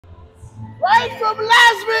Right from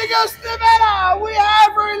Las Vegas, Nevada, we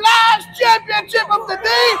have our last championship of the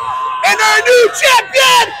day, and our new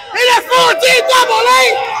champion in the 14AA,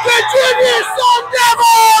 the Junior Sun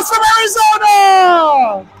Devils from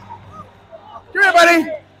Arizona. Come here, buddy.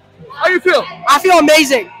 How you feel? I feel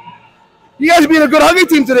amazing. You guys beat a good hockey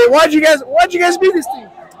team today. Why'd you guys beat this team?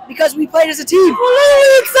 Because we played as a team. We're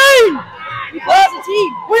literally insane. We played as a team.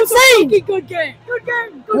 We're insane. Good game. Good game. Good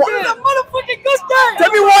game. It's a motherfucking good game.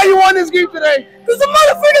 Tell me why you won this game today. Because the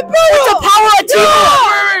motherfucking power. With the power of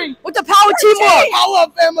teamwork. With the power of teamwork. Power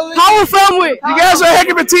family. Power family. You guys are a heck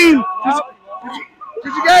of a team.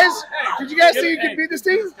 Did you guys think you could beat this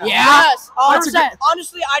team? Yes. 100%.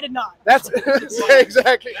 Honestly, I did not. That's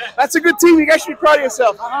exactly. That's a good team. You guys should be proud of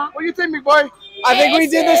yourself. What do you think, big boy? I think we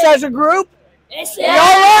did this as a group. We all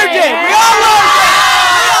learned it. We all learned it.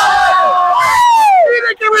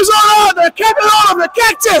 Arizona, the capital of the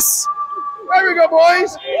cactus. There we go,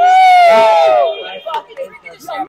 boys.